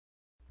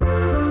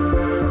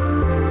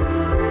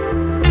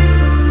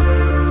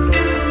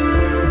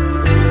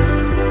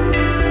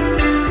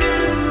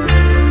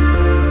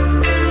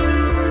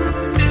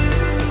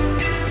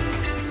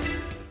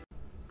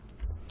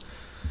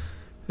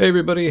Hey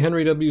everybody,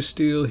 Henry W.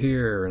 Steele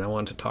here, and I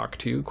want to talk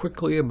to you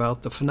quickly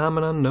about the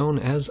phenomenon known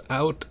as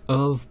out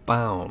of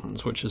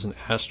bounds, which is an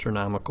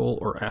astronomical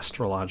or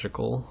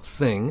astrological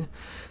thing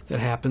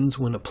that happens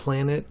when a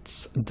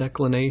planet's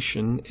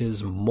declination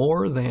is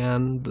more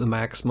than the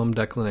maximum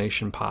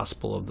declination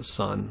possible of the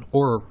sun,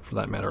 or for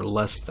that matter,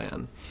 less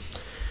than.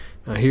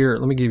 Now here,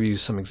 let me give you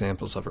some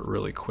examples of it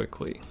really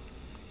quickly.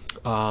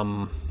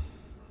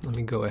 Let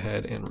me go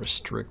ahead and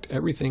restrict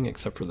everything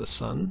except for the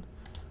sun,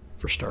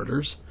 for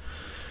starters.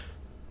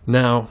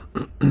 Now,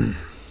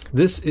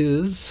 this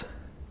is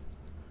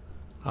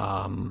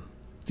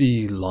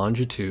the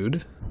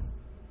longitude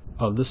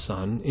of the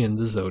sun in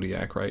the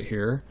zodiac right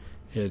here.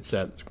 It's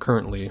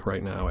currently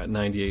right now at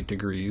 98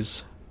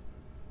 degrees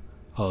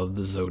of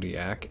the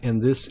zodiac,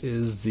 and this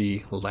is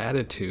the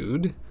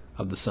latitude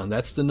of the sun.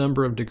 That's the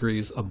number of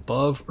degrees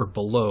above or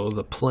below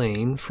the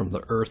plane from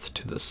the Earth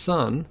to the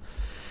sun.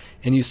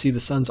 And you see the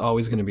sun's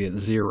always going to be at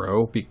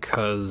 0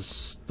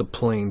 because the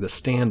plane, the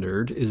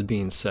standard, is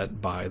being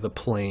set by the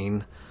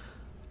plane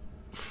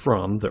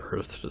from the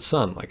Earth to the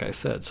sun, like I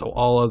said. So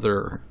all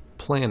other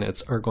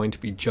planets are going to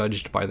be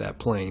judged by that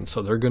plane.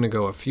 So they're going to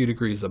go a few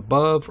degrees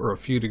above or a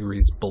few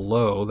degrees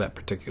below that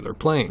particular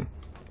plane.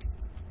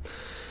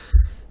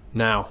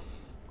 Now,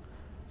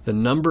 the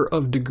number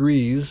of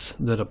degrees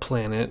that a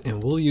planet,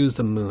 and we'll use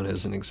the moon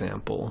as an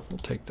example. We'll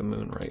take the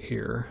moon right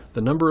here.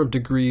 The number of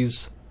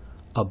degrees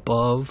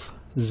above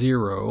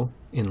 0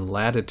 in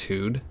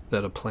latitude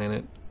that a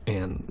planet,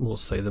 and we'll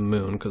say the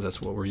moon because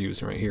that's what we're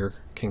using right here,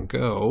 can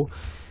go,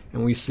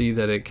 and we see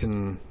that it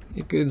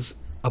is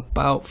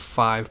about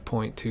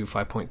 5.2,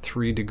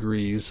 5.3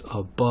 degrees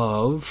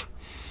above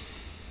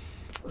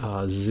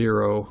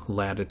 0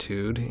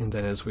 latitude, and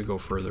then as we go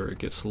further it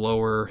gets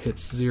lower,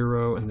 hits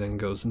 0, and then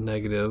goes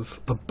negative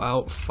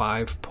about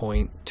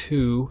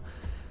 5.2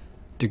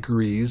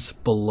 degrees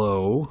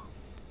below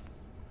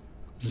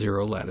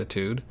 0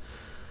 latitude.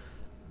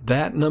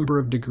 That number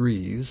of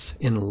degrees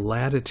in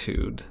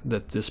latitude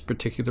that this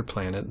particular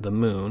planet, the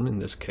moon in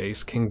this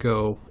case, can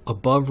go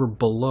above or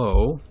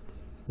below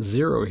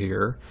 0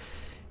 here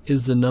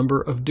is the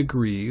number of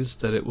degrees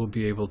that it will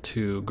be able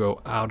to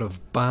go out of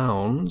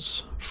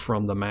bounds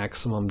from the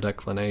maximum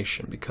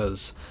declination,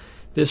 because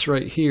this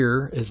right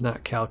here is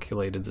not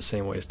calculated the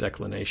same way as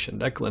declination.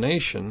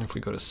 Declination, if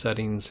we go to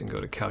settings and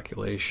go to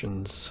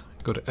calculations,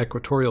 go to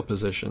equatorial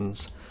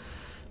positions,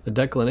 the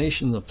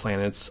declinations of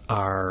planets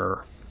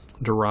are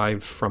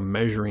derived from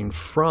measuring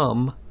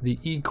from the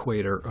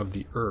equator of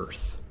the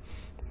Earth,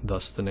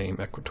 thus the name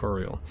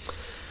equatorial.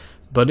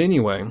 But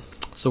anyway,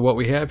 so what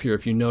we have here,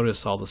 if you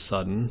notice all of a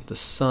sudden, the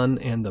sun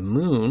and the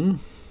moon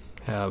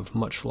have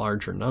much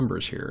larger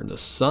numbers here. The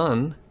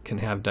sun can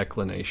have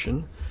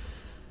declination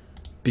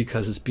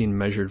because it's being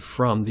measured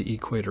from the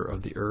equator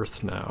of the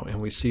Earth now, and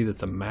we see that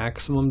the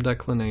maximum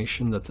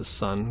declination that the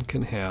sun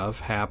can have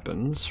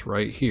happens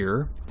right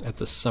here at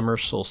the summer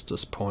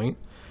solstice point,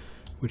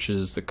 which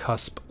is the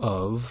cusp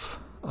of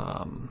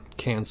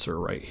Cancer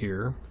right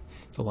here,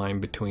 the line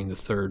between the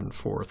 3rd and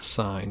 4th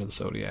sign of the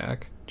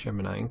zodiac,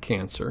 Gemini and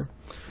Cancer,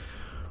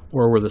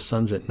 or where the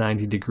sun's at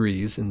 90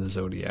 degrees in the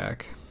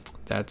zodiac.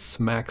 That's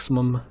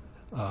maximum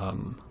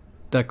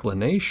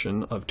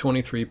declination of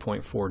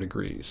 23.4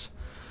 degrees.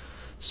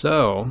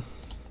 So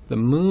the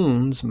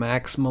moon's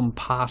maximum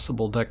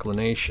possible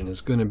declination is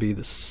going to be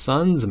the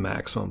sun's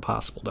maximum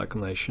possible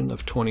declination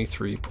of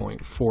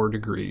 23.4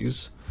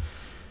 degrees,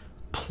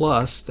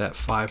 plus that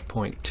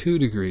 5.2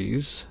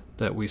 degrees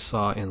that we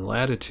saw in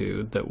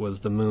latitude that was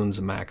the moon's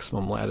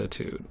maximum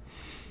latitude.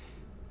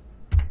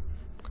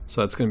 So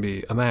that's going to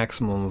be a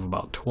maximum of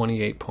about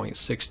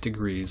 28.6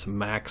 degrees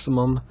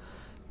maximum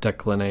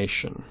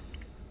declination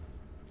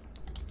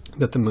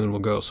that the moon will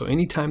go. So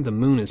anytime the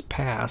moon is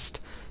past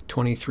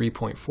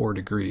 23.4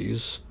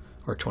 degrees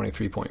or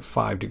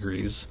 23.5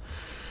 degrees,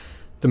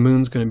 the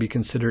moon's going to be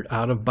considered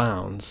out of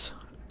bounds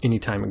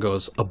anytime it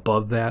goes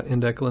above that in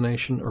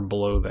declination or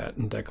below that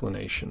in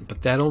declination.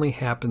 But that only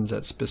happens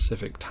at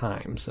specific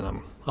times,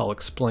 and I'll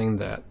explain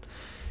that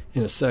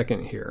in a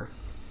second here.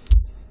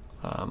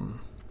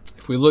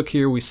 If we look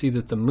here, we see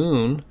that the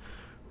moon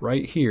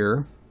right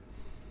here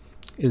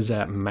is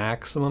at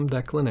maximum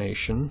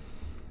declination,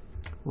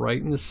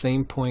 right in the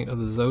same point of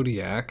the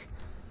zodiac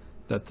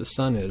that the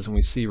sun is, and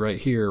we see right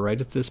here, right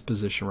at this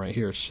position right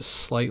here, it's just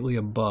slightly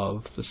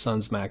above the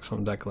sun's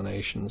maximum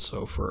declination.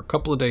 So for a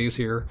couple of days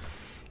here,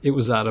 it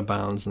was out of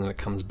bounds, and then it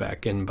comes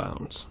back in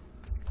bounds.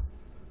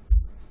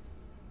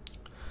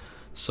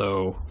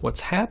 So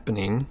what's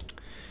happening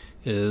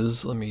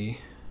is, let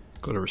me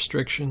go to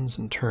restrictions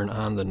and turn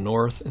on the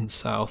north and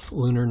south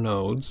lunar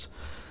nodes.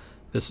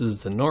 This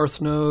is the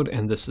north node,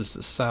 and this is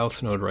the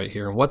south node right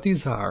here. And what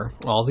these are,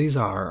 all these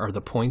are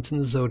the points in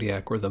the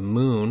zodiac where the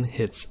moon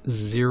hits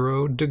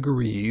 0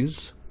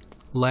 degrees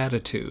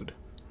latitude.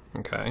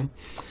 Okay?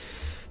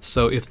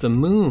 So if the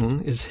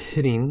moon is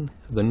hitting,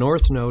 the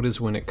north node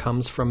is when it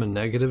comes from a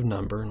negative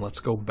number, and let's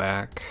go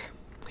back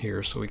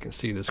here so we can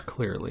see this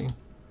clearly.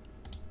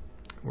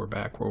 We're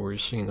back where we're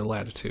seeing the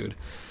latitude.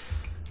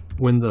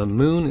 When the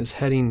moon is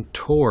heading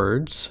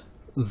towards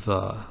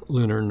the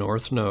lunar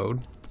north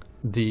node,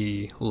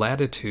 the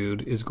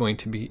latitude is going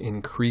to be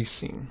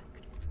increasing.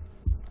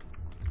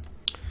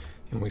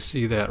 And we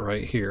see that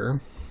right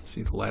here.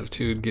 See the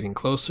latitude getting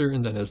closer,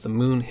 and then as the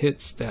moon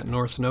hits that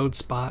north node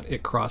spot,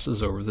 it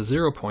crosses over the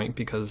 0 point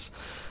because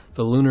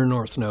the lunar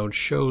north node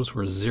shows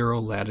where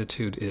 0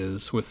 latitude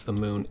is with the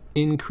moon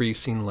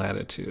increasing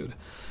latitude.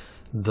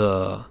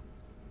 The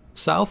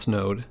south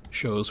node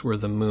shows where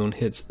the moon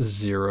hits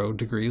 0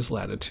 degrees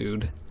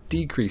latitude,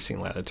 decreasing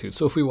latitude.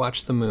 So if we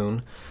watch the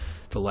moon,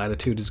 the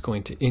latitude is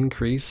going to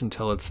increase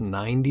until it's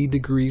 90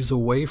 degrees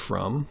away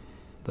from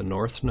the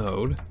north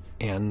node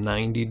and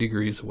 90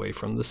 degrees away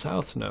from the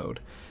south node.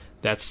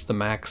 That's the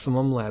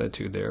maximum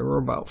latitude there, or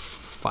about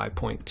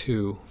 5.2,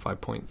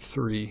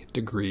 5.3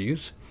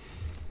 degrees,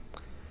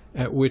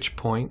 at which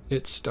point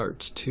it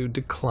starts to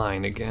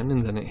decline again,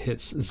 and then it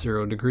hits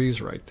 0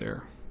 degrees right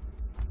there.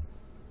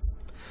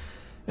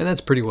 And that's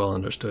pretty well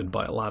understood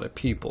by a lot of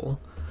people.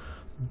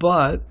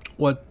 But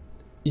what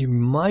you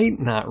might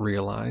not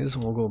realize,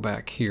 and we'll go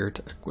back here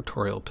to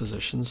equatorial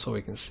position so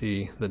we can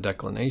see the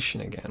declination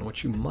again.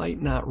 What you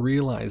might not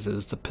realize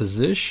is the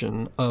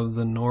position of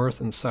the north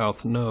and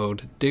south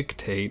node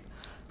dictate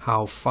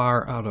how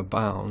far out of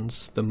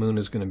bounds the moon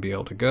is going to be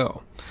able to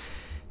go.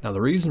 Now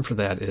the reason for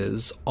that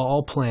is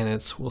all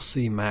planets will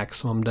see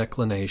maximum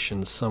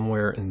declination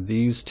somewhere in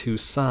these two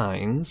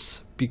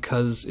signs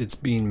because it's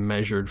being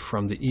measured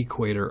from the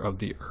equator of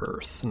the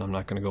Earth. And I'm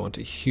not going to go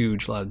into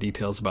a lot of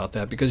details about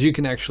that because you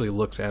can actually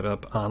look that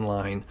up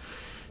online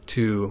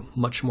to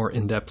much more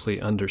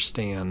in-depthly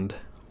understand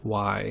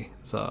why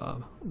the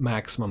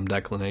maximum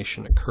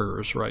declination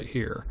occurs right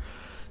here.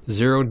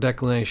 0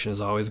 declination is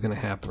always going to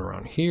happen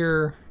around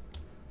here,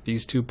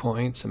 these 2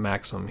 points, a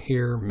maximum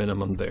here,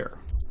 minimum there.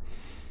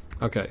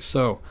 Okay,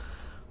 so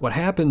what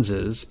happens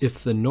is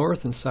if the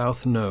north and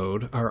south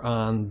node are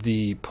on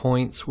the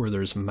points where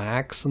there's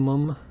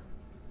maximum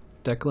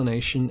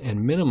declination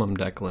and minimum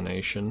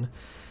declination,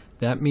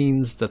 that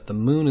means that the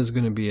moon is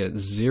going to be at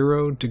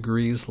 0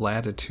 degrees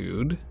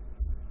latitude,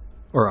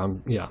 or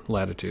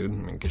latitude,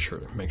 make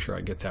sure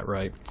I get that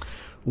right,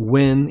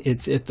 when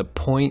it's at the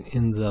point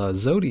in the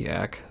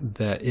zodiac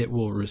that it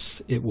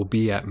will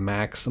be at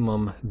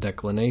maximum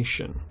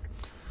declination.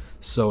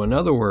 So in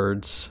other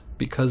words,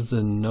 because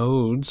the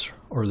nodes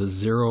or the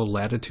 0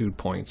 latitude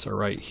points are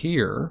right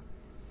here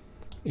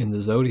in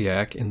the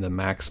zodiac in the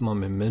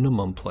maximum and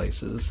minimum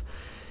places,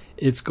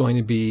 it's going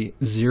to be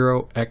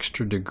 0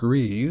 extra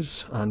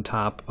degrees on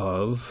top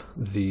of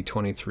the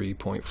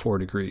 23.4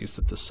 degrees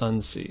that the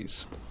sun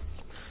sees.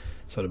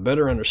 So to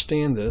better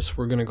understand this,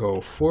 we're going to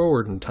go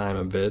forward in time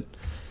a bit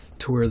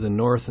to where the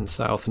north and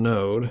south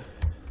node,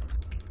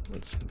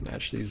 let's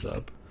match these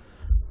up,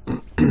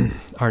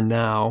 are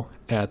now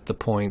at the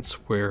points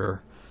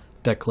where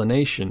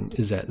declination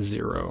is at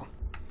 0.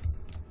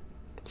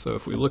 So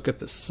if we look at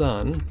the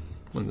sun,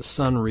 when the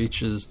sun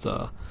reaches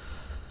the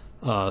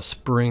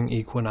spring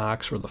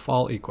equinox or the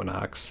fall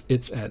equinox,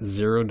 it's at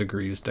 0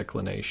 degrees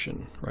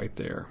declination right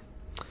there.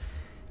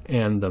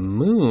 And the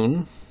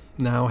moon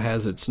now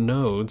has its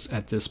nodes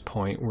at this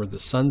point where the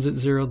sun's at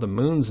 0, the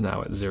moon's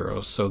now at 0.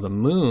 So the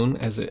moon,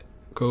 as it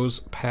goes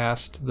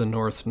past the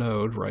north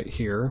node right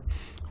here,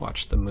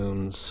 watch the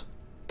moon's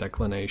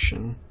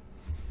declination.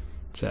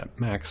 It's at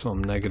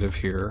maximum negative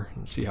here,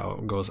 and see how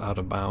it goes out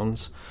of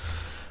bounds.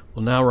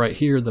 Well, now right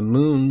here, the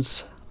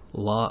moon's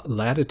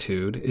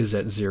latitude is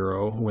at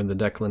 0 when the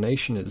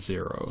declination is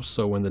 0.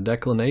 So when the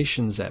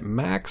declination's at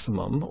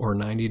maximum, or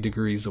 90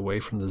 degrees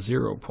away from the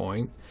 0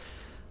 point,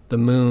 the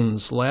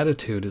moon's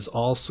latitude is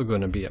also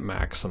going to be at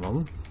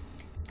maximum.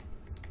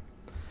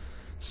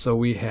 So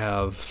we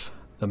have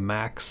the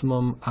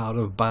maximum out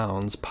of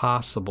bounds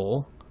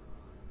possible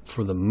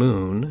for the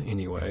moon,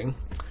 anyway,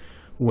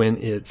 when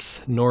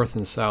its north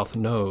and south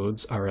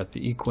nodes are at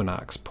the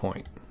equinox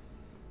point.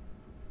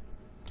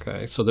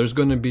 Okay, so there's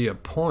going to be a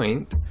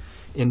point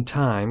in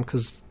time,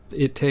 because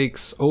it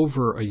takes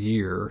over a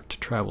year to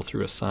travel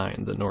through a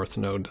sign, the north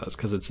node does,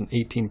 because it's an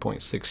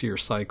 18.6 year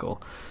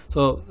cycle.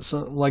 So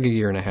like a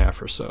year and a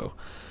half or so.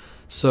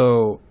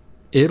 So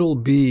it'll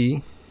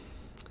be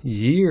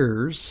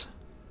years,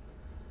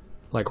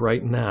 like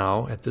right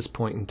now at this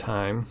point in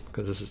time,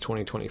 because this is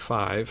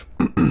 2025,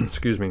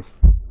 excuse me.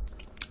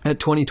 At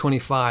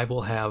 2025,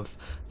 we'll have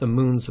the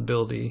moon's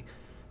ability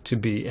to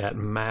be at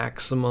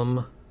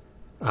maximum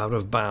out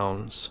of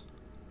bounds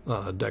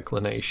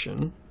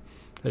declination,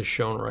 as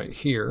shown right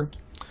here.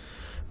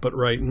 But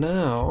right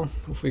now,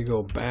 if we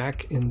go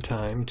back in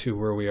time to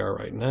where we are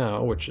right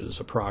now, which is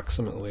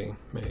approximately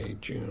May,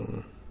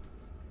 June,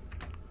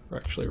 we're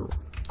actually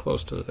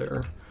close to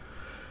there.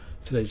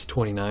 Today's the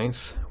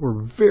 29th.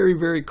 We're very,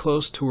 very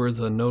close to where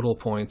the nodal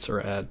points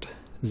are at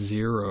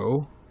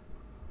 0.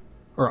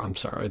 Or I'm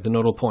sorry, the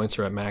nodal points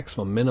are at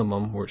maximum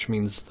minimum, which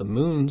means the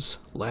moon's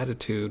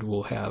latitude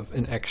will have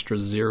an extra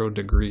 0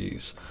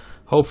 degrees.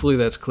 Hopefully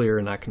that's clear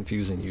and not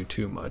confusing you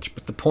too much.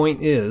 But the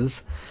point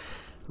is,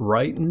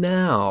 Right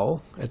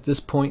now, at this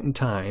point in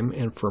time,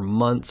 and for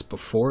months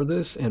before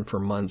this and for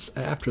months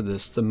after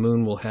this, the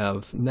moon will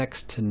have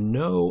next to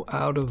no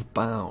out of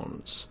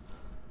bounds.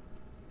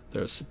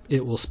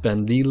 It will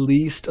spend the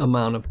least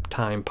amount of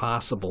time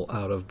possible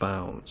out of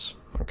bounds,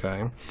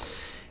 okay?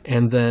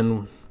 And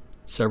then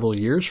several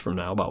years from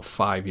now, about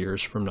 5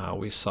 years from now,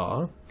 we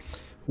saw,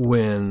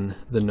 when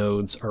the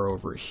nodes are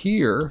over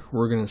here,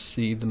 we're going to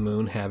see the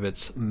moon have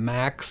its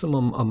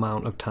maximum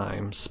amount of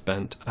time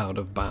spent out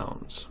of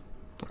bounds.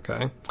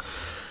 Okay,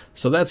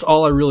 so that's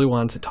all I really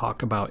wanted to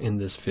talk about in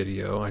this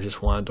video. I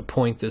just wanted to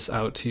point this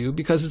out to you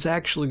because it's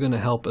actually going to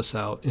help us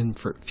out in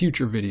for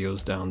future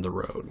videos down the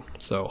road.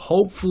 So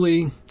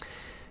hopefully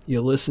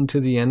you listen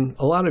to the end.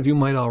 A lot of you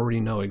might already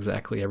know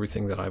exactly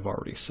everything that I've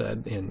already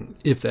said, and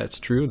if that's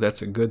true,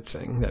 that's a good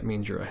thing. That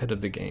means you're ahead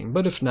of the game.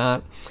 But if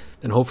not,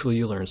 then hopefully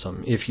you learned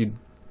something. If you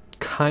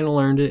kind of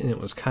learned it and it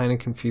was kind of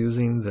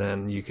confusing,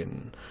 then you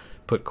can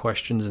put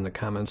questions in the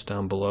comments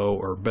down below,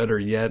 or better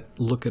yet,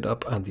 look it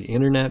up on the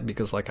internet,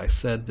 because like I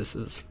said, this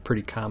is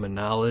pretty common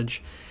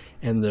knowledge,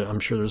 and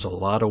I'm sure there's a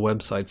lot of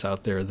websites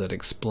out there that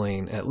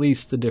explain at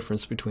least the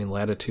difference between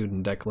latitude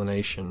and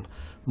declination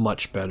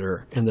much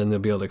better, and then they'll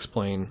be able to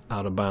explain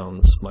out of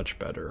bounds much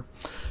better.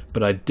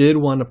 But I did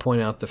want to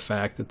point out the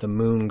fact that the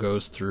moon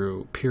goes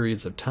through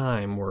periods of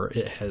time where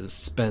it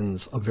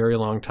spends a very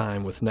long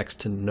time with next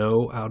to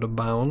no out of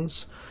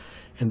bounds,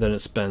 and then it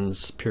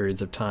spends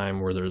periods of time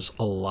where there's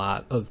a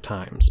lot of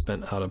time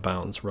spent out of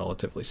bounds,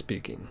 relatively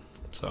speaking.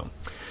 So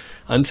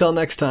until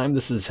next time,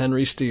 this is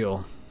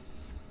hwsteele.